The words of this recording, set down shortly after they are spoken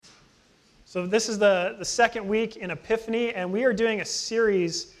So this is the second week in Epiphany, and we are doing a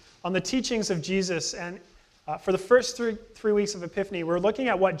series on the teachings of Jesus. And for the first three weeks of Epiphany, we're looking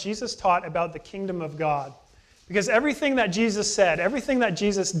at what Jesus taught about the kingdom of God. Because everything that Jesus said, everything that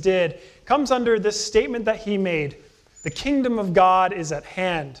Jesus did, comes under this statement that he made. The kingdom of God is at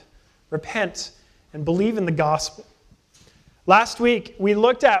hand. Repent and believe in the gospel. Last week, we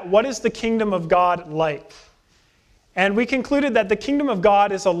looked at what is the kingdom of God like. And we concluded that the kingdom of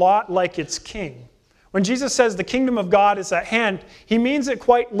God is a lot like its king. When Jesus says the kingdom of God is at hand, he means it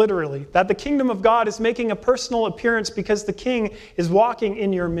quite literally, that the kingdom of God is making a personal appearance because the king is walking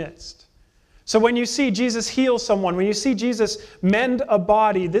in your midst. So when you see Jesus heal someone, when you see Jesus mend a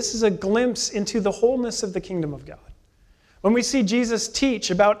body, this is a glimpse into the wholeness of the kingdom of God. When we see Jesus teach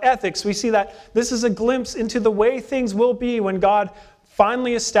about ethics, we see that this is a glimpse into the way things will be when God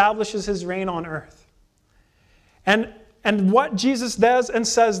finally establishes his reign on earth. And what Jesus does and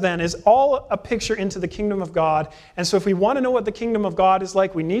says then is all a picture into the kingdom of God. And so if we want to know what the kingdom of God is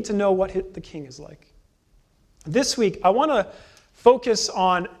like, we need to know what the king is like. This week, I want to focus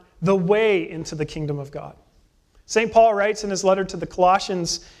on the way into the kingdom of God. St. Paul writes in his letter to the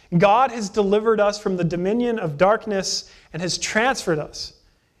Colossians, God has delivered us from the dominion of darkness and has transferred us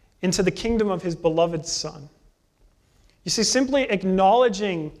into the kingdom of his beloved Son. You see, simply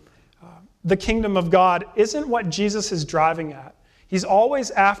acknowledging the kingdom of God isn't what Jesus is driving at. He's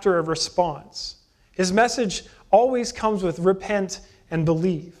always after a response. His message always comes with repent and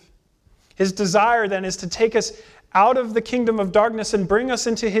believe. His desire then is to take us out of the kingdom of darkness and bring us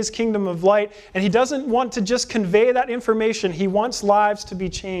into his kingdom of light. And he doesn't want to just convey that information. He wants lives to be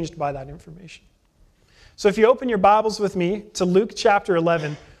changed by that information. So if you open your Bibles with me to Luke chapter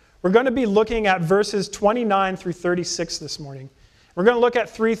 11, we're going to be looking at verses 29 through 36 this morning. We're going to look at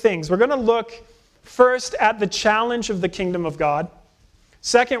three things. We're going to look first at the challenge of the kingdom of God.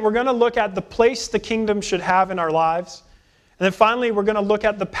 Second, we're going to look at the place the kingdom should have in our lives. And then finally, we're going to look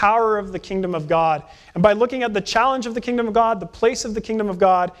at the power of the kingdom of God. And by looking at the challenge of the kingdom of God, the place of the kingdom of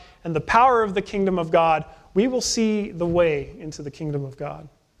God, and the power of the kingdom of God, we will see the way into the kingdom of God.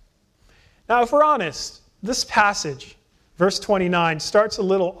 Now, if we're honest, this passage, verse 29, starts a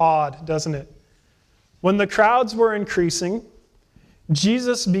little odd, doesn't it? When the crowds were increasing,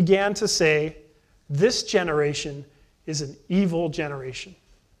 Jesus began to say, this generation is an evil generation.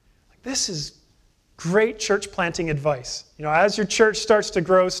 This is great church planting advice. As your church starts to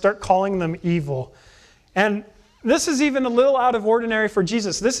grow, start calling them evil. And this is even a little out of ordinary for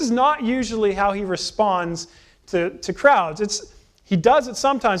Jesus. This is not usually how he responds to crowds. He does it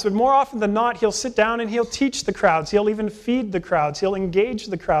sometimes, but more often than not, he'll sit down and he'll teach the crowds. He'll even feed the crowds. He'll engage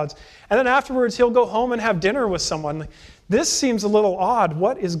the crowds. And then afterwards, he'll go home and have dinner with someone. This seems a little odd.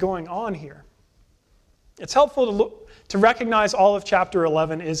 What is going on here? It's helpful to recognize all of chapter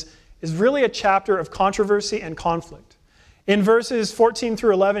 11 is really a chapter of controversy and conflict. In verses 14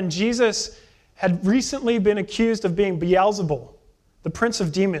 through 11, Jesus had recently been accused of being Beelzebul, the prince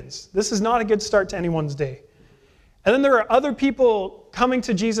of demons. This is not a good start to anyone's day. And then there are other people coming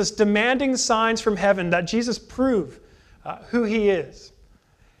to Jesus demanding signs from heaven that Jesus prove who he is.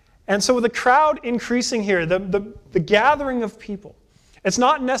 And so with the crowd increasing here, the gathering of people, it's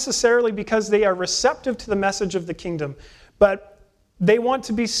not necessarily because they are receptive to the message of the kingdom, but they want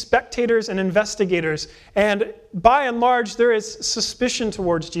to be spectators and investigators. And by and large, there is suspicion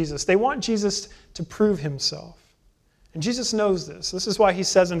towards Jesus. They want Jesus to prove himself. And Jesus knows this. This is why he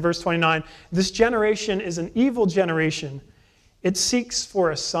says in verse 29, this generation is an evil generation. It seeks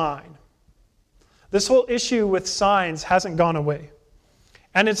for a sign. This whole issue with signs hasn't gone away.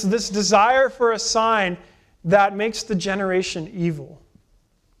 And it's this desire for a sign that makes the generation evil.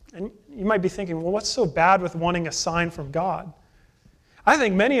 And you might be thinking, well, what's so bad with wanting a sign from God? I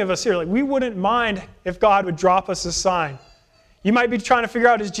think many of us here, we wouldn't mind if God would drop us a sign. You might be trying to figure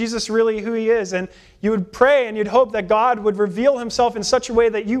out, is Jesus really who he is? And you would pray and you'd hope that God would reveal himself in such a way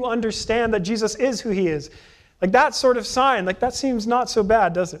that you understand that Jesus is who he is. That sort of sign, that seems not so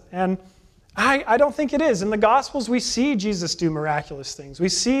bad, does it? And I don't think it is. In the Gospels, we see Jesus do miraculous things. We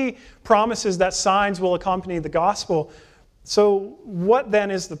see promises that signs will accompany the gospel. So what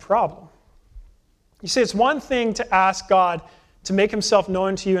then is the problem? You see, it's one thing to ask God to make himself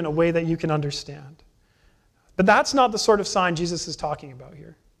known to you in a way that you can understand. But that's not the sort of sign Jesus is talking about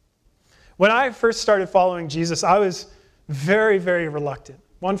here. When I first started following Jesus, I was very, very reluctant.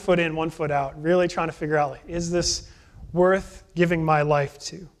 1 foot in, 1 foot out, really trying to figure out, is this worth giving my life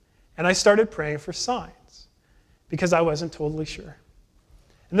to? And I started praying for signs because I wasn't totally sure.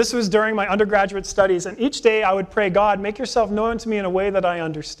 And this was during my undergraduate studies, and each day I would pray, God, make yourself known to me in a way that I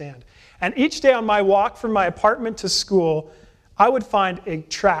understand. And each day on my walk from my apartment to school, I would find a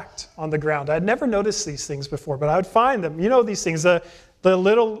tract on the ground. I'd never noticed these things before, but I would find them. You know these things, they're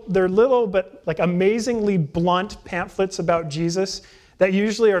little but like amazingly blunt pamphlets about Jesus that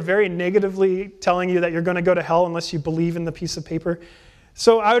usually are very negatively telling you that you're going to go to hell unless you believe in the piece of paper.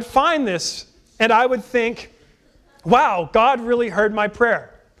 So I would find this, and I would think, wow, God really heard my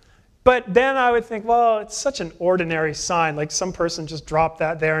prayer. But then I would think, well, it's such an ordinary sign, like some person just dropped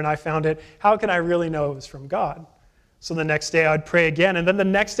that there and I found it. How can I really know it was from God? So the next day I would pray again, and then the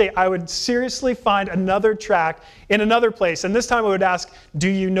next day I would seriously find another tract in another place. And this time I would ask, do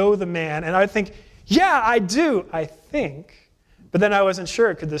you know the man? And I would think, yeah, I do, I think. But then I wasn't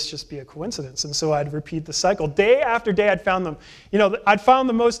sure, could this just be a coincidence? And so I'd repeat the cycle. Day after day I'd found them. You know, I'd found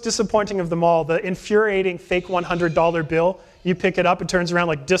the most disappointing of them all, the infuriating fake $100 bill. You pick it up, it turns around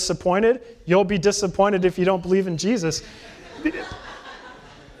like disappointed. You'll be disappointed if you don't believe in Jesus.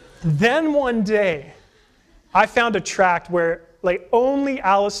 Then one day, I found a tract where like only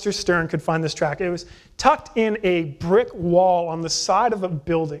Alistair Stern could find this tract. It was tucked in a brick wall on the side of a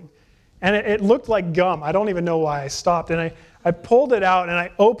building. And it looked like gum. I don't even know why I stopped. And I pulled it out and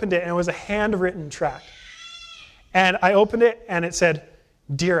I opened it, and it was a handwritten tract. And I opened it and it said,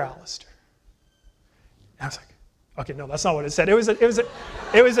 "Dear Alistair." And I was like, okay, no, that's not what it said. It was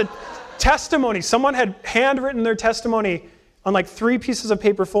a testimony. Someone had handwritten their testimony on like 3 pieces of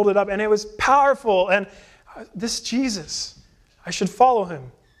paper folded up, and it was powerful. And this Jesus, I should follow him.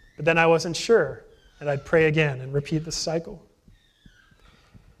 But then I wasn't sure, and I'd pray again and repeat the cycle.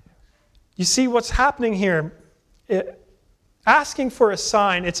 You see what's happening here? Asking for a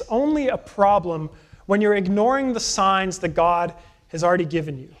sign, it's only a problem when you're ignoring the signs that God has already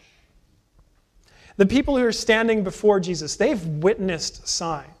given you. The people who are standing before Jesus, they've witnessed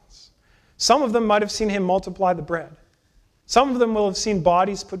signs. Some of them might have seen him multiply the bread. Some of them will have seen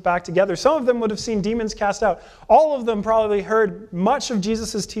bodies put back together. Some of them would have seen demons cast out. All of them probably heard much of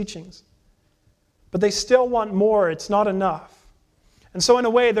Jesus' teachings. But they still want more. It's not enough. And so in a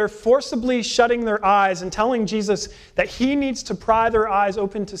way, they're forcibly shutting their eyes and telling Jesus that he needs to pry their eyes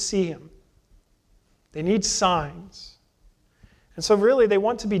open to see him. They need signs. And so really, they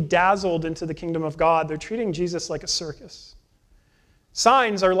want to be dazzled into the kingdom of God. They're treating Jesus like a circus.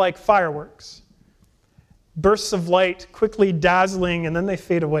 Signs are like fireworks. Bursts of light, quickly dazzling, and then they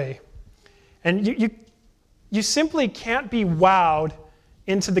fade away. And you simply can't be wowed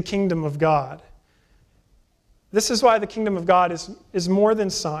into the kingdom of God. This is why the kingdom of God is more than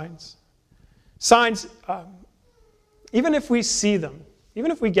signs. Signs, even if we see them,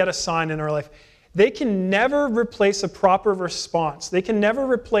 even if we get a sign in our life, they can never replace a proper response. They can never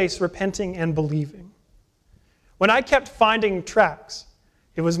replace repenting and believing. When I kept finding tracts,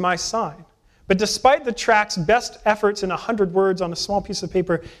 it was my sign. But despite the tract's best efforts in 100 words on a small piece of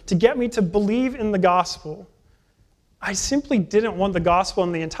paper to get me to believe in the gospel, I simply didn't want the gospel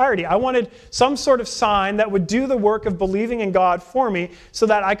in the entirety. I wanted some sort of sign that would do the work of believing in God for me so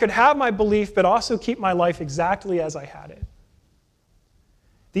that I could have my belief but also keep my life exactly as I had it.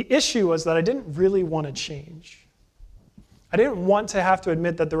 The issue was that I didn't really want to change. I didn't want to have to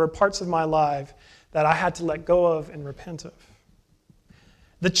admit that there were parts of my life that I had to let go of and repent of.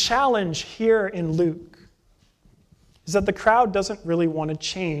 The challenge here in Luke is that the crowd doesn't really want to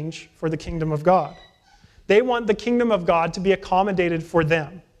change for the kingdom of God. They want the kingdom of God to be accommodated for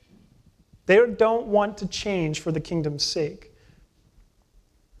them. They don't want to change for the kingdom's sake.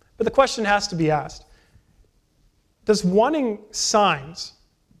 But the question has to be asked, does wanting signs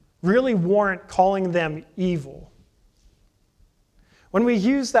really warrant calling them evil? When we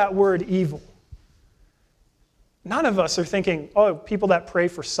use that word evil, none of us are thinking, oh, people that pray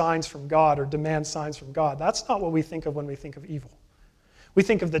for signs from God or demand signs from God. That's not what we think of when we think of evil. We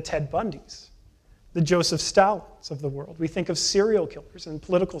think of the Ted Bundys, the Joseph Stalins of the world. We think of serial killers and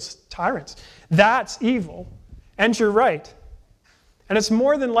political tyrants. That's evil. And you're right. And it's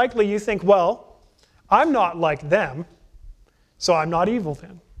more than likely you think, well, I'm not like them, so I'm not evil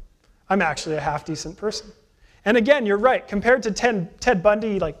then. I'm actually a half-decent person. And again, you're right. Compared to Ted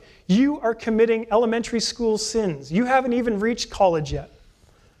Bundy, like, you are committing elementary school sins. You haven't even reached college yet.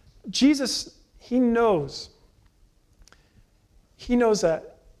 Jesus, he knows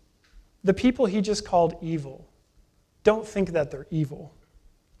that the people he just called evil don't think that they're evil.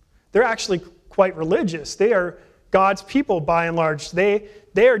 They're actually quite religious. They are God's people by and large. They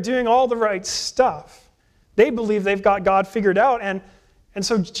are doing all the right stuff. They believe they've got God figured out. And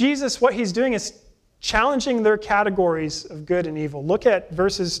so Jesus, what he's doing is challenging their categories of good and evil. Look at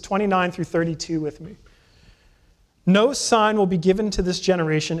verses 29 through 32 with me. No sign will be given to this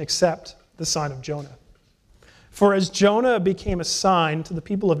generation except the sign of Jonah. For as Jonah became a sign to the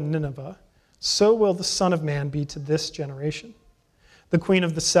people of Nineveh, so will the Son of Man be to this generation. the queen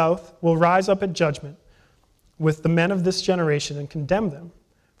of the south, will rise up at judgment with the men of this generation and condemn them.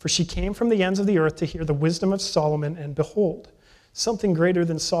 For she came from the ends of the earth to hear the wisdom of Solomon, and behold, something greater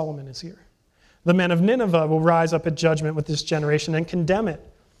than Solomon is here. The men of Nineveh will rise up at judgment with this generation and condemn it.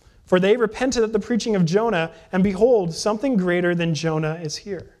 For they repented at the preaching of Jonah, and behold, something greater than Jonah is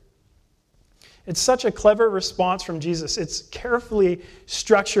here. It's such a clever response from Jesus. It's carefully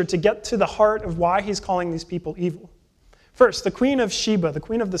structured to get to the heart of why he's calling these people evil. First, the queen of Sheba, the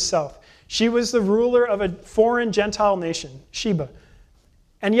queen of the south. She was the ruler of a foreign Gentile nation, Sheba.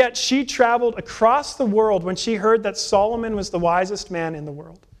 And yet she traveled across the world when she heard that Solomon was the wisest man in the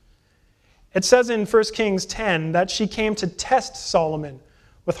world. It says in 1 Kings 10 that she came to test Solomon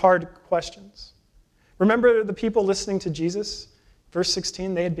with hard questions. Remember the people listening to Jesus? Verse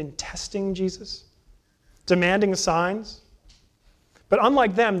 16, they had been testing Jesus, demanding signs. But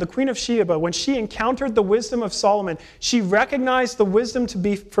unlike them, the queen of Sheba, when she encountered the wisdom of Solomon, she recognized the wisdom to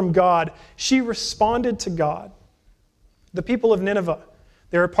be from God. She responded to God. The people of Nineveh,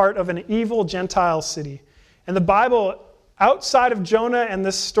 they were part of an evil Gentile city. And the Bible, outside of Jonah and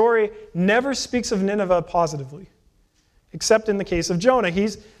this story, never speaks of Nineveh positively, except in the case of Jonah.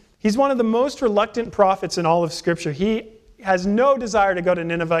 He's one of the most reluctant prophets in all of Scripture. He has no desire to go to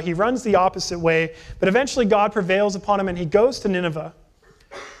Nineveh. He runs the opposite way, but eventually God prevails upon him and he goes to Nineveh.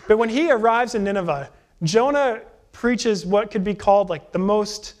 But when he arrives in Nineveh, Jonah preaches what could be called like the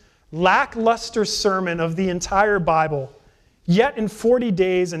most lackluster sermon of the entire Bible. Yet in 40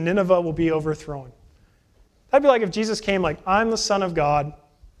 days, and Nineveh will be overthrown. That'd be like if Jesus came like, I'm the Son of God.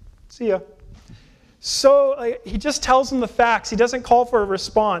 See ya. So he just tells them the facts. He doesn't call for a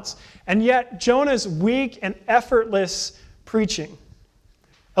response. And yet Jonah's weak and effortless preaching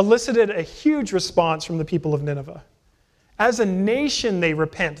elicited a huge response from the people of Nineveh. As a nation, they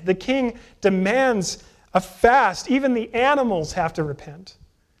repent. The king demands a fast. Even the animals have to repent.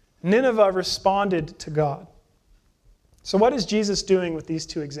 Nineveh responded to God. So what is Jesus doing with these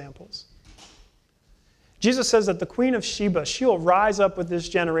two examples? Jesus says that the queen of Sheba, she'll rise up with this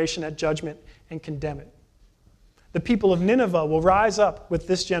generation at judgment and condemn it. The people of Nineveh will rise up with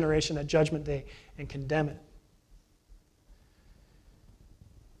this generation at judgment day and condemn it.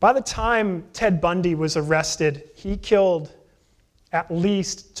 By the time Ted Bundy was arrested, he killed at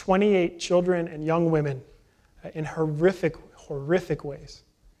least 28 children and young women in horrific ways.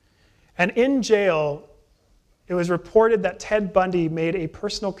 And in jail, it was reported that Ted Bundy made a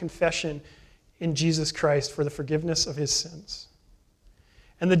personal confession in Jesus Christ for the forgiveness of his sins.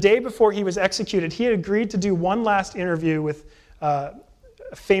 And the day before he was executed, he had agreed to do one last interview with a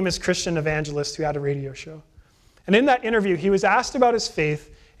famous Christian evangelist who had a radio show. And in that interview, he was asked about his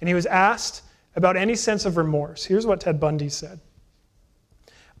faith, and he was asked about any sense of remorse. Here's what Ted Bundy said.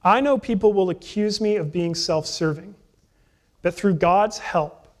 I know people will accuse me of being self-serving, but through God's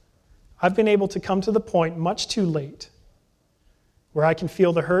help, I've been able to come to the point much too late where I can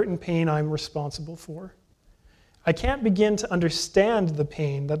feel the hurt and pain I'm responsible for. I can't begin to understand the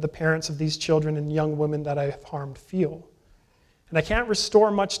pain that the parents of these children and young women that I have harmed feel. And I can't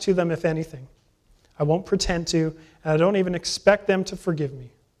restore much to them, if anything. I won't pretend to, and I don't even expect them to forgive me.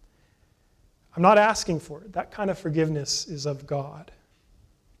 I'm not asking for it. That kind of forgiveness is of God.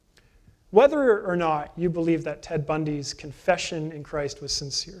 Whether or not you believe that Ted Bundy's confession in Christ was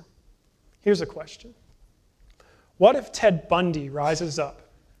sincere, here's a question. What if Ted Bundy rises up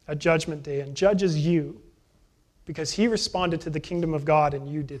at Judgment Day and judges you because he responded to the kingdom of God and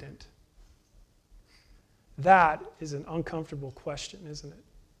you didn't? That is an uncomfortable question, isn't it?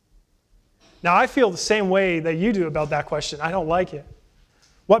 Now, I feel the same way that you do about that question. I don't like it.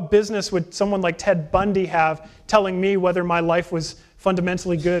 What business would someone like Ted Bundy have telling me whether my life was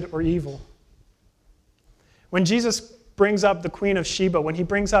fundamentally good or evil? When Jesus brings up the queen of Sheba, when he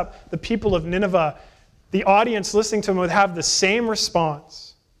brings up the people of Nineveh, the audience listening to him would have the same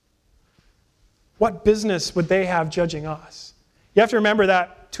response. What business would they have judging us? You have to remember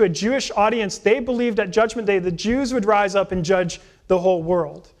that to a Jewish audience, they believed at Judgment Day the Jews would rise up and judge the whole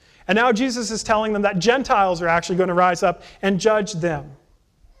world. And now Jesus is telling them that Gentiles are actually going to rise up and judge them.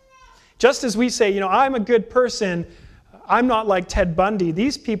 Just as we say, I'm a good person, I'm not like Ted Bundy,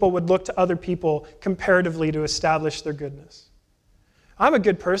 these people would look to other people comparatively to establish their goodness. I'm a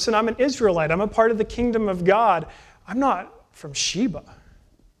good person, I'm an Israelite, I'm a part of the kingdom of God, I'm not from Sheba.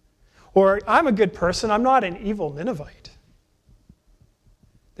 Or I'm a good person, I'm not an evil Ninevite.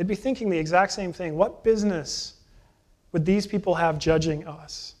 They'd be thinking the exact same thing. What business would these people have judging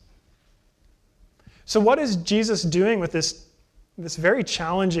us? So what is Jesus doing with this very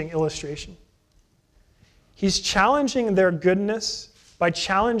challenging illustration? He's challenging their goodness by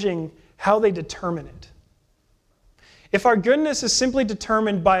challenging how they determine it. If our goodness is simply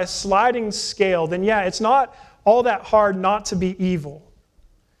determined by a sliding scale, then yeah, it's not all that hard not to be evil.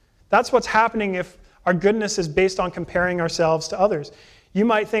 That's what's happening if our goodness is based on comparing ourselves to others. You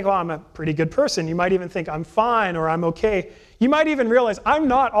might think, well, I'm a pretty good person. You might even think I'm fine or I'm okay. You might even realize I'm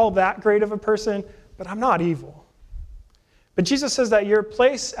not all that great of a person, but I'm not evil. But Jesus says that your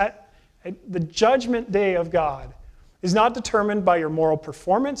place at the judgment day of God is not determined by your moral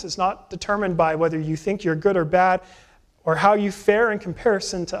performance. It's not determined by whether you think you're good or bad or how you fare in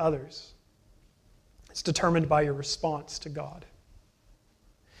comparison to others. It's determined by your response to God.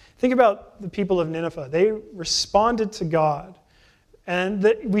 Think about the people of Nineveh. They responded to God. And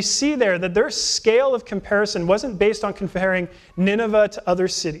we see there that their scale of comparison wasn't based on comparing Nineveh to other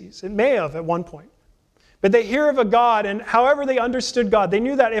cities. It may have at one point. But they hear of a God, and however they understood God, they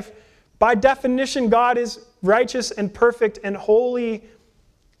knew that if by definition God is righteous and perfect and holy,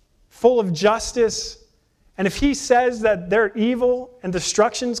 full of justice, and if he says that they're evil and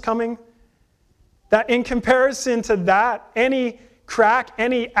destruction's coming, that in comparison to that, any crack,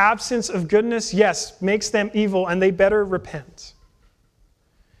 any absence of goodness, yes, makes them evil, and they better repent.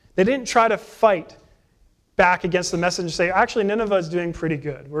 They didn't try to fight back against the message and say, actually, Nineveh is doing pretty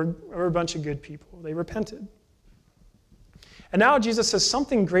good. We're a bunch of good people. They repented. And now Jesus says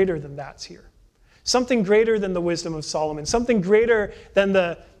something greater than that's here. Something greater than the wisdom of Solomon. Something greater than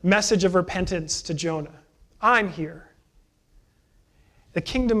the message of repentance to Jonah. I'm here. The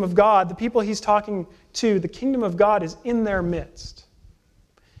kingdom of God, the people he's talking to, the kingdom of God is in their midst.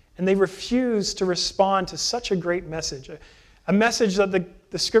 And they refuse to respond to such a great message. A message that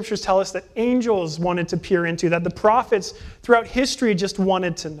the scriptures tell us that angels wanted to peer into, that the prophets throughout history just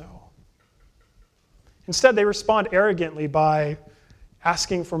wanted to know. Instead, they respond arrogantly by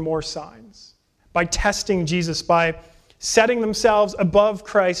asking for more signs, by testing Jesus, by setting themselves above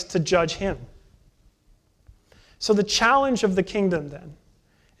Christ to judge him. So the challenge of the kingdom then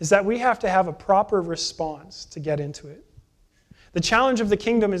is that we have to have a proper response to get into it. The challenge of the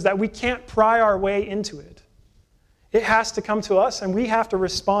kingdom is that we can't pry our way into it. It has to come to us, and we have to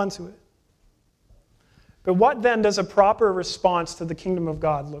respond to it. But what then does a proper response to the kingdom of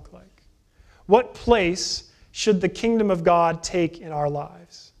God look like? What place should the kingdom of God take in our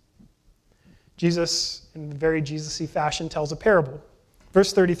lives? Jesus, in very Jesus-y fashion, tells a parable.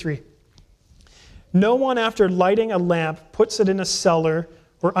 Verse 33. No one, after lighting a lamp, puts it in a cellar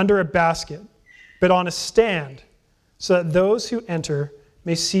or under a basket, but on a stand, so that those who enter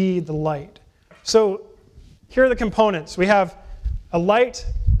may see the light. So here are the components. We have a light,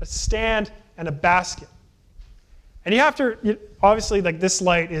 a stand, and a basket. And you have to, obviously, like this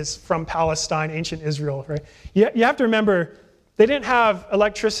light is from Palestine, ancient Israel, right? You have to remember, they didn't have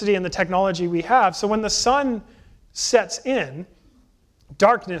electricity and the technology we have, so when the sun sets in,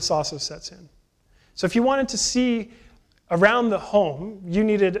 darkness also sets in. So if you wanted to see around the home, you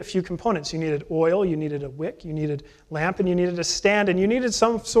needed a few components. You needed oil, you needed a wick, you needed lamp, and you needed a stand, and you needed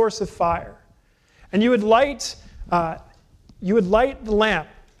some source of fire. And you would light the lamp,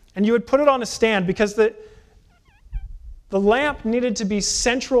 and you would put it on a stand because the lamp needed to be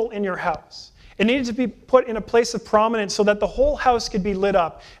central in your house. It needed to be put in a place of prominence so that the whole house could be lit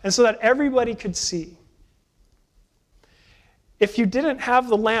up and so that everybody could see. If you didn't have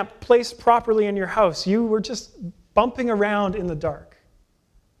the lamp placed properly in your house, you were just bumping around in the dark.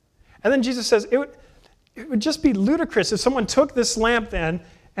 And then Jesus says it would just be ludicrous if someone took this lamp then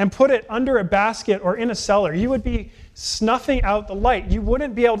and put it under a basket or in a cellar. You would be snuffing out the light. You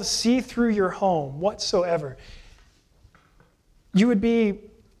wouldn't be able to see through your home whatsoever. You would be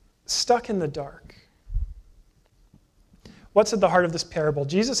stuck in the dark. What's at the heart of this parable?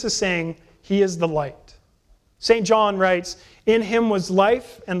 Jesus is saying he is the light. St. John writes, "In him was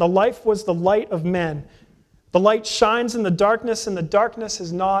life, and the life was the light of men. The light shines in the darkness, and the darkness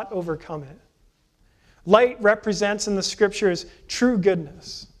has not overcome it." Light represents in the scriptures true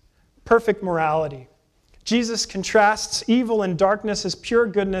goodness, perfect morality. Jesus contrasts evil and darkness as pure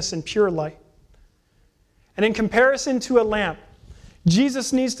goodness and pure light. And in comparison to a lamp,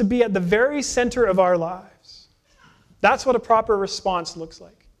 Jesus needs to be at the very center of our lives. That's what a proper response looks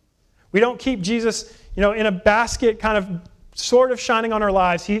like. We don't keep Jesus, in a basket kind of sort of shining on our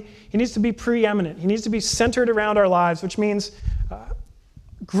lives. He needs to be preeminent. He needs to be centered around our lives, which means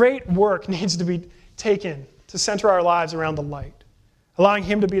great work needs to be taken to center our lives around the light, allowing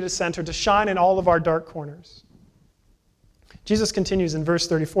him to be the center, to shine in all of our dark corners. Jesus continues in verse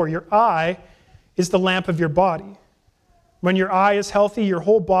 34, "Your eye is the lamp of your body. When your eye is healthy, your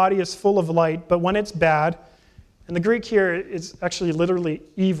whole body is full of light, but when it's bad," and the Greek here is actually literally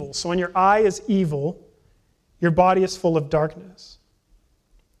evil. So when your eye is evil, your body is full of darkness.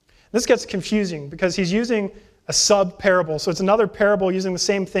 This gets confusing because he's using a sub-parable. So it's another parable using the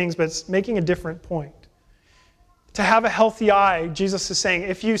same things, but it's making a different point. To have a healthy eye, Jesus is saying,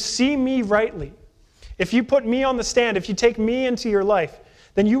 if you see me rightly, if you put me on the stand, if you take me into your life,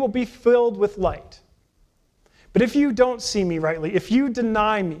 then you will be filled with light. But if you don't see me rightly, if you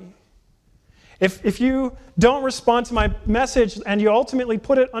deny me, if you don't respond to my message and you ultimately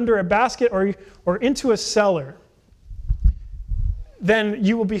put it under a basket or into a cellar, then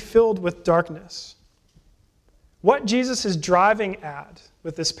you will be filled with darkness. What Jesus is driving at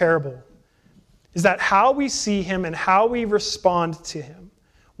with this parable is that how we see him and how we respond to him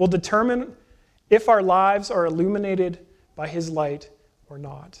will determine if our lives are illuminated by his light or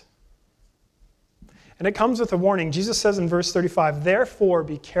not. And it comes with a warning. Jesus says in verse 35, "Therefore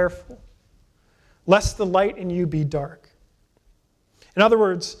be careful, lest the light in you be dark." In other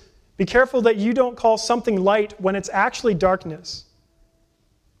words, be careful that you don't call something light when it's actually darkness.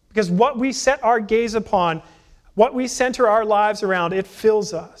 Because what we set our gaze upon, what we center our lives around, it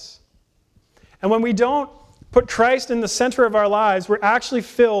fills us. And when we don't put Christ in the center of our lives, we're actually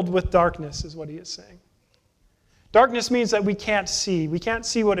filled with darkness, is what he is saying. Darkness means that we can't see. We can't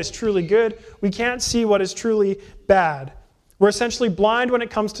see what is truly good. We can't see what is truly bad. We're essentially blind when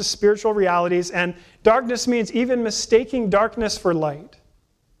it comes to spiritual realities, and darkness means even mistaking darkness for light.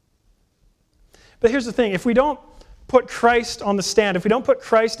 But here's the thing. If we don't put Christ on the stand, if we don't put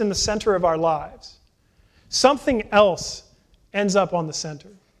Christ in the center of our lives, something else ends up on the center.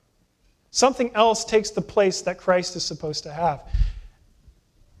 Something else takes the place that Christ is supposed to have.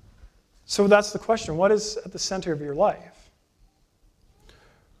 So that's the question. What is at the center of your life?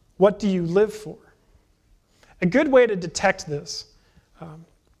 What do you live for? A good way to detect this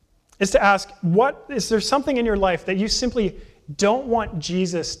is to ask, is there something in your life that you simply don't want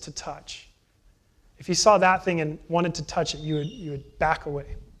Jesus to touch? If you saw that thing and wanted to touch it, you would back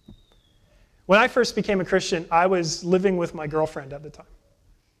away. When I first became a Christian, I was living with my girlfriend at the time.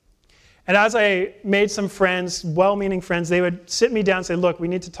 And as I made some friends, well-meaning friends, they would sit me down and say, "Look, we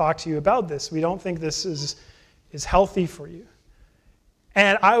need to talk to you about this. We don't think this is healthy for you."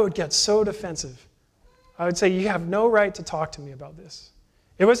 And I would get so defensive. I would say, "You have no right to talk to me about this."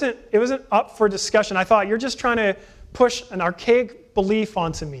 It wasn't up for discussion. I thought, "You're just trying to push an archaic belief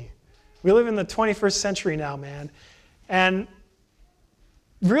onto me. We live in the 21st century now, man." And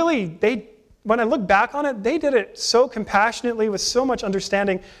really, when I look back on it, they did it so compassionately with so much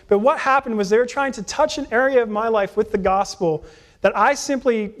understanding. But what happened was they were trying to touch an area of my life with the gospel that I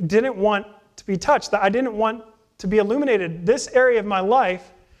simply didn't want to be touched, that I didn't want to be illuminated. This area of my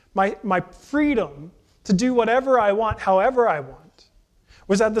life, my freedom to do whatever I want, however I want,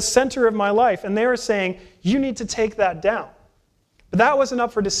 was at the center of my life. And they were saying, "You need to take that down." But that wasn't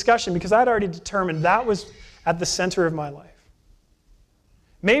up for discussion because I'd already determined that was at the center of my life.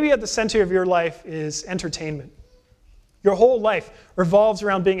 Maybe at the center of your life is entertainment. Your whole life revolves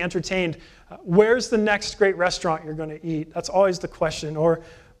around being entertained. Where's the next great restaurant you're going to eat? That's always the question. Or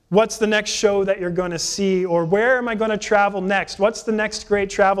what's the next show that you're going to see? Or where am I going to travel next? What's the next great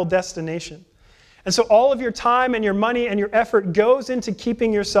travel destination? And so all of your time and your money and your effort goes into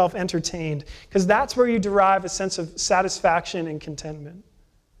keeping yourself entertained because that's where you derive a sense of satisfaction and contentment.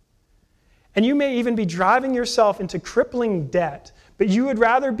 And you may even be driving yourself into crippling debt, but you would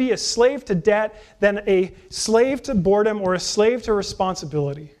rather be a slave to debt than a slave to boredom or a slave to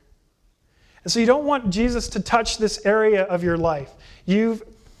responsibility. And so you don't want Jesus to touch this area of your life. You've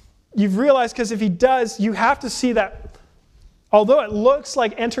realized, because if he does, you have to see that although it looks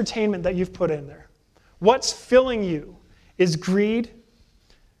like entertainment that you've put in there, what's filling you is greed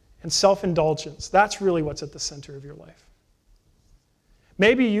and self-indulgence. That's really what's at the center of your life.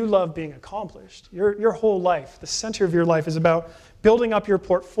 Maybe you love being accomplished. Your whole life, the center of your life is about building up your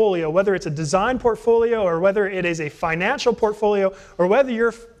portfolio, whether it's a design portfolio or whether it is a financial portfolio or whether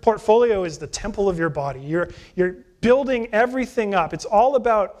your portfolio is the temple of your body. You're building everything up. It's all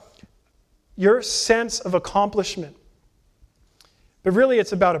about your sense of accomplishment. But really,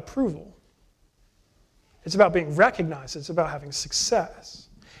 it's about approval. It's about being recognized. It's about having success.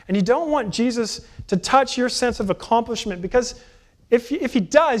 And you don't want Jesus to touch your sense of accomplishment because if he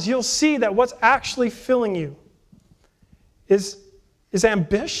does, you'll see that what's actually filling you is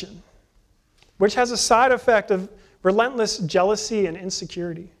ambition, which has a side effect of relentless jealousy and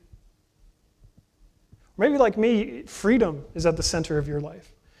insecurity. Maybe like me, freedom is at the center of your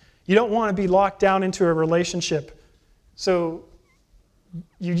life. You don't want to be locked down into a relationship, so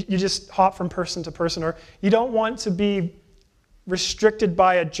you just hop from person to person, or you don't want to be restricted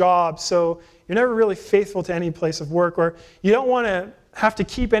by a job, so you're never really faithful to any place of work, or you don't want to have to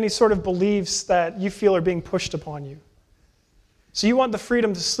keep any sort of beliefs that you feel are being pushed upon you. So you want the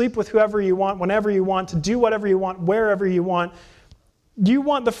freedom to sleep with whoever you want, whenever you want, to do whatever you want, wherever you want. You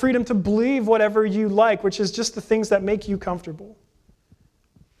want the freedom to believe whatever you like, which is just the things that make you comfortable.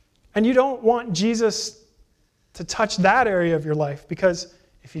 And you don't want Jesus to touch that area of your life, because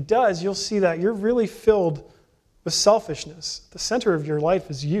if he does, you'll see that you're really filled with selfishness. The center of your life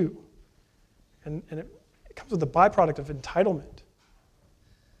is you. And it comes with the byproduct of entitlement.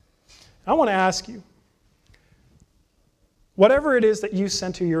 I want to ask you, whatever it is that you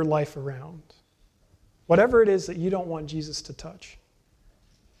center your life around, whatever it is that you don't want Jesus to touch,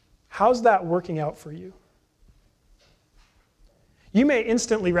 how's that working out for you? You may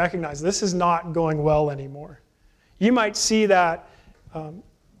instantly recognize this is not going well anymore. You might see that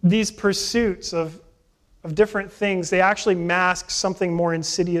these pursuits of different things, they actually mask something more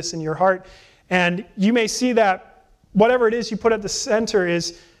insidious in your heart. And you may see that whatever it is you put at the center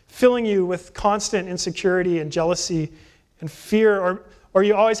is filling you with constant insecurity and jealousy and fear, or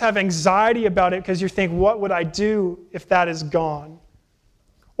you always have anxiety about it because you think, what would I do if that is gone?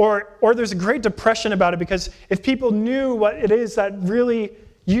 Or there's a great depression about it because if people knew what it is that really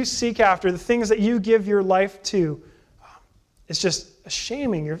you seek after, the things that you give your life to, it's just a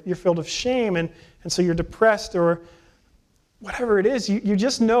shaming. You're filled with shame, and so you're depressed, or whatever it is. You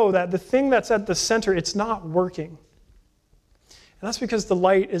just know that the thing that's at the center, it's not working. And that's because the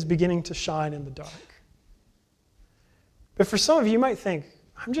light is beginning to shine in the dark. But for some of you, you might think,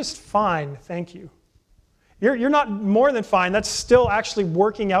 I'm just fine, thank you. You're not more than fine. That's still actually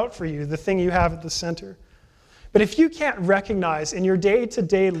working out for you, the thing you have at the center. But if you can't recognize in your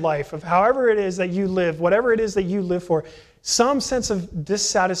day-to-day life of however it is that you live, whatever it is that you live for, some sense of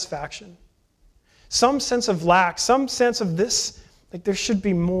dissatisfaction, some sense of lack, some sense of this, like there should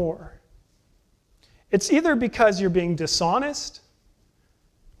be more. It's either because you're being dishonest,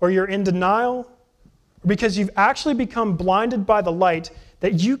 or you're in denial, or because you've actually become blinded by the light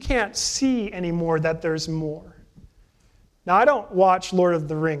that you can't see anymore that there's more. Now, I don't watch Lord of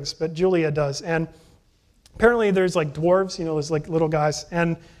the Rings, but Julia does. And apparently there's like dwarves, there's like little guys,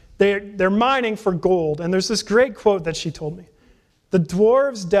 and they're mining for gold. And there's this great quote that she told me. The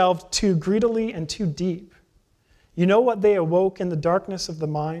dwarves delved too greedily and too deep. You know what they awoke in the darkness of the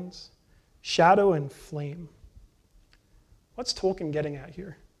mines? Shadow and flame. What's Tolkien getting at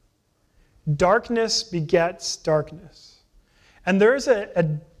here? Darkness begets darkness. And there's a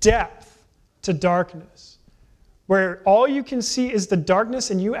depth to darkness where all you can see is the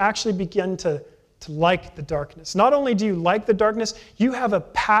darkness, and you actually begin to like the darkness. Not only do you like the darkness, you have a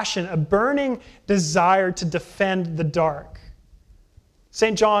passion, a burning desire to defend the dark.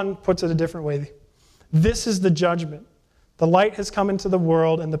 St. John puts it a different way. This is the judgment. The light has come into the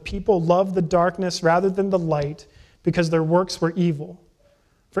world, and the people love the darkness rather than the light because their works were evil.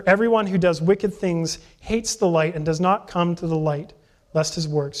 For everyone who does wicked things hates the light and does not come to the light, lest his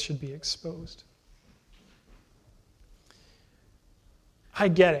works should be exposed. I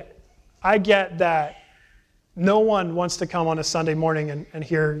get it. I get that no one wants to come on a Sunday morning and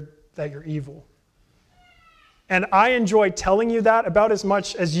hear that you're evil. And I enjoy telling you that about as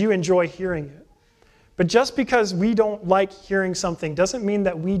much as you enjoy hearing it. But just because we don't like hearing something doesn't mean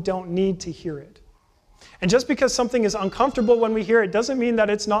that we don't need to hear it. And just because something is uncomfortable when we hear it doesn't mean that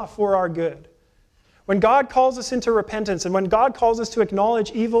it's not for our good. When God calls us into repentance and when God calls us to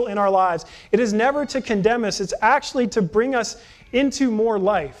acknowledge evil in our lives, it is never to condemn us. It's actually to bring us into more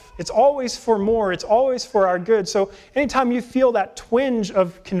life. It's always for more. It's always for our good. So anytime you feel that twinge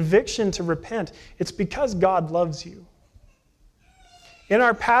of conviction to repent, it's because God loves you. In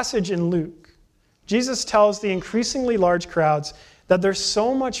our passage in Luke, Jesus tells the increasingly large crowds that there's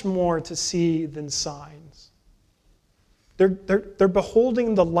so much more to see than signs. They're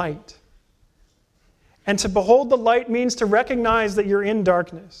beholding the light. And to behold the light means to recognize that you're in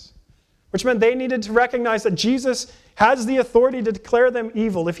darkness, which meant they needed to recognize that Jesus has the authority to declare them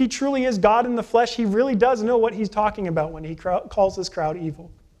evil. If he truly is God in the flesh, he really does know what he's talking about when he calls this crowd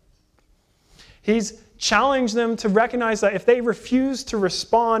evil. He's challenged them to recognize that if they refuse to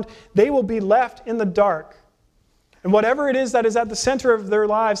respond, they will be left in the dark. And whatever it is that is at the center of their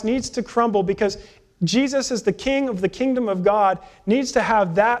lives needs to crumble, because Jesus is the king of the kingdom of God, needs to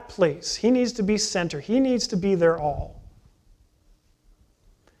have that place. He needs to be center. He needs to be their all.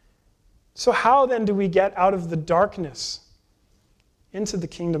 So how then do we get out of the darkness into the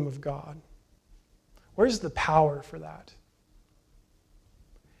kingdom of God? Where's the power for that?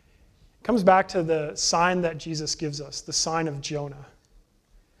 It comes back to the sign that Jesus gives us, the sign of Jonah.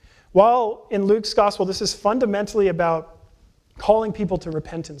 While in Luke's gospel, this is fundamentally about calling people to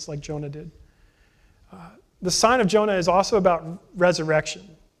repentance like Jonah did. The sign of Jonah is also about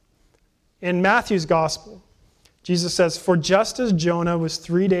resurrection. In Matthew's gospel, Jesus says, "For just as Jonah was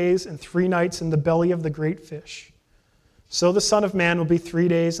 3 days and 3 nights in the belly of the great fish, so the Son of Man will be 3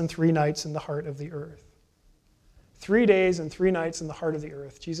 days and 3 nights in the heart of the earth." 3 days and 3 nights in the heart of the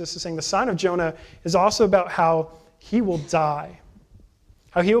earth. Jesus is saying the sign of Jonah is also about how he will die,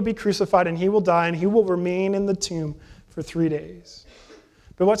 how he will be crucified and he will die and he will remain in the tomb for 3 days.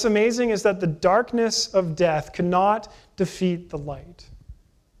 But what's amazing is that the darkness of death could not defeat the light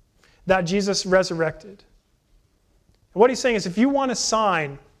that Jesus resurrected. And what he's saying is if you want a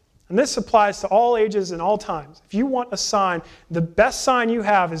sign, and this applies to all ages and all times, if you want a sign, the best sign you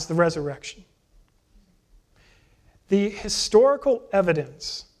have is the resurrection. The historical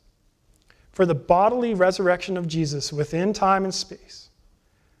evidence for the bodily resurrection of Jesus within time and space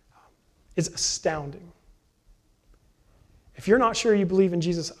is astounding. If you're not sure you believe in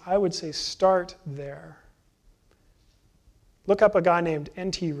Jesus, I would say start there. Look up a guy named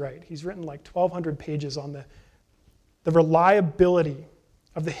N.T. Wright. He's written like 1,200 pages on the reliability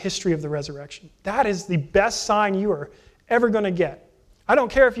of the history of the resurrection. That is the best sign you are ever going to get. I don't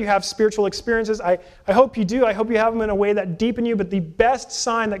care if you have spiritual experiences. I hope you do. I hope you have them in a way that deepen you. But the best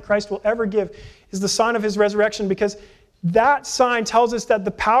sign that Christ will ever give is the sign of his resurrection, because that sign tells us that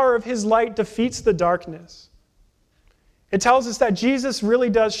the power of his light defeats the darkness. It tells us that Jesus really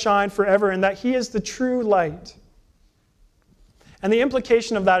does shine forever and that he is the true light. And the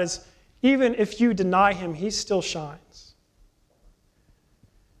implication of that is even if you deny him, he still shines.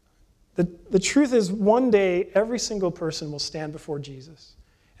 The truth is, one day, every single person will stand before Jesus.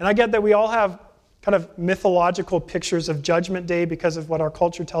 And I get that we all have kind of mythological pictures of Judgment Day because of what our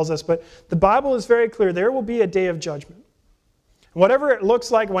culture tells us, but the Bible is very clear. There will be a day of judgment. And whatever it looks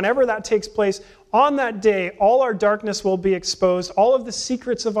like, whenever that takes place, on that day, all our darkness will be exposed. All of the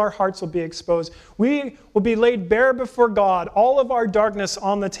secrets of our hearts will be exposed. We will be laid bare before God, all of our darkness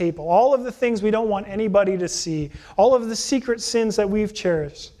on the table, all of the things we don't want anybody to see, all of the secret sins that we've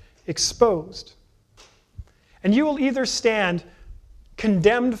cherished, exposed. And you will either stand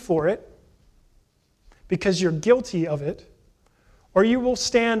condemned for it because you're guilty of it, or you will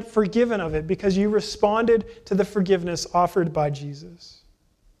stand forgiven of it because you responded to the forgiveness offered by Jesus.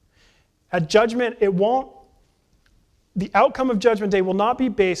 At judgment, the outcome of Judgment Day will not be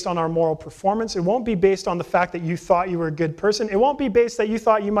based on our moral performance. It won't be based on the fact that you thought you were a good person. It won't be based that you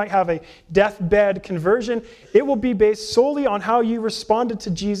thought you might have a deathbed conversion. It will be based solely on how you responded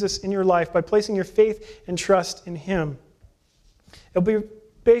to Jesus in your life by placing your faith and trust in him. It'll be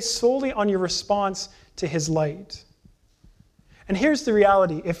based solely on your response to his light. And here's the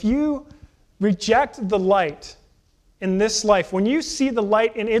reality. If you reject the light in this life, when you see the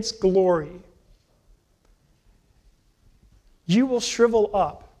light in its glory, you will shrivel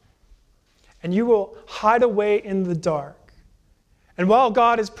up and you will hide away in the dark. And while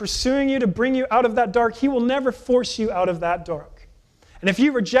God is pursuing you to bring you out of that dark, he will never force you out of that dark. And if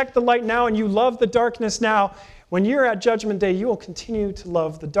you reject the light now and you love the darkness now, when you're at Judgment Day, you will continue to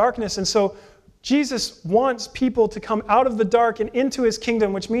love the darkness. And so Jesus wants people to come out of the dark and into his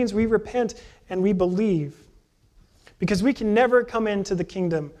kingdom, which means we repent and we believe. Because we can never come into the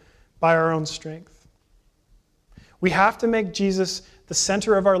kingdom by our own strength. We have to make Jesus the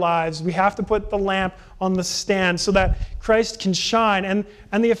center of our lives. We have to put the lamp on the stand so that Christ can shine.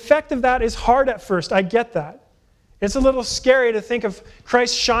 And the effect of that is hard at first. I get that. It's a little scary to think of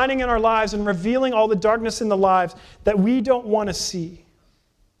Christ shining in our lives and revealing all the darkness in the lives that we don't want to see.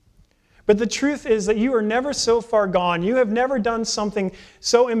 But the truth is that you are never so far gone. You have never done something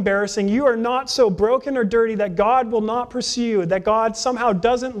so embarrassing. You are not so broken or dirty that God will not pursue you, that God somehow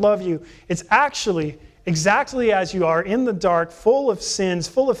doesn't love you. It's actually exactly as you are, in the dark, full of sins,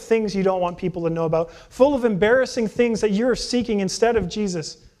 full of things you don't want people to know about, full of embarrassing things that you're seeking instead of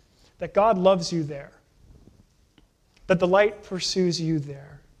Jesus, that God loves you there. That the light pursues you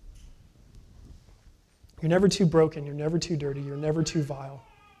there. You're never too broken. You're never too dirty. You're never too vile.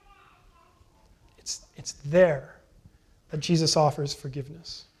 It's there that Jesus offers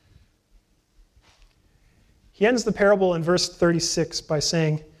forgiveness. He ends the parable in verse 36 by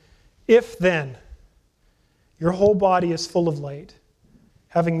saying, "If then your whole body is full of light,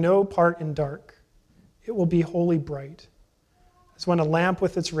 having no part in dark, it will be wholly bright, as when a lamp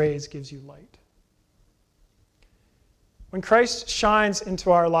with its rays gives you light." When Christ shines into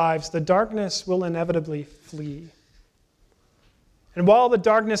our lives, the darkness will inevitably flee. And while the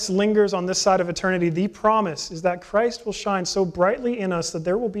darkness lingers on this side of eternity, the promise is that Christ will shine so brightly in us that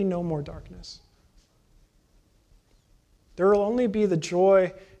there will be no more darkness. There will only be the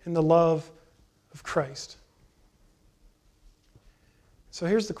joy and the love of Christ. So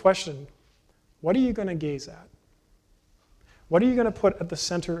here's the question. What are you going to gaze at? What are you going to put at the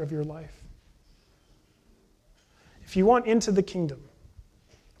center of your life? If you want into the kingdom,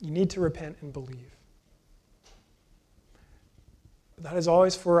 you need to repent and believe. But that is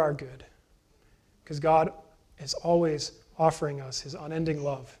always for our good, because God is always offering us his unending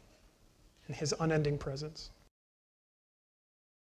love and his unending presence.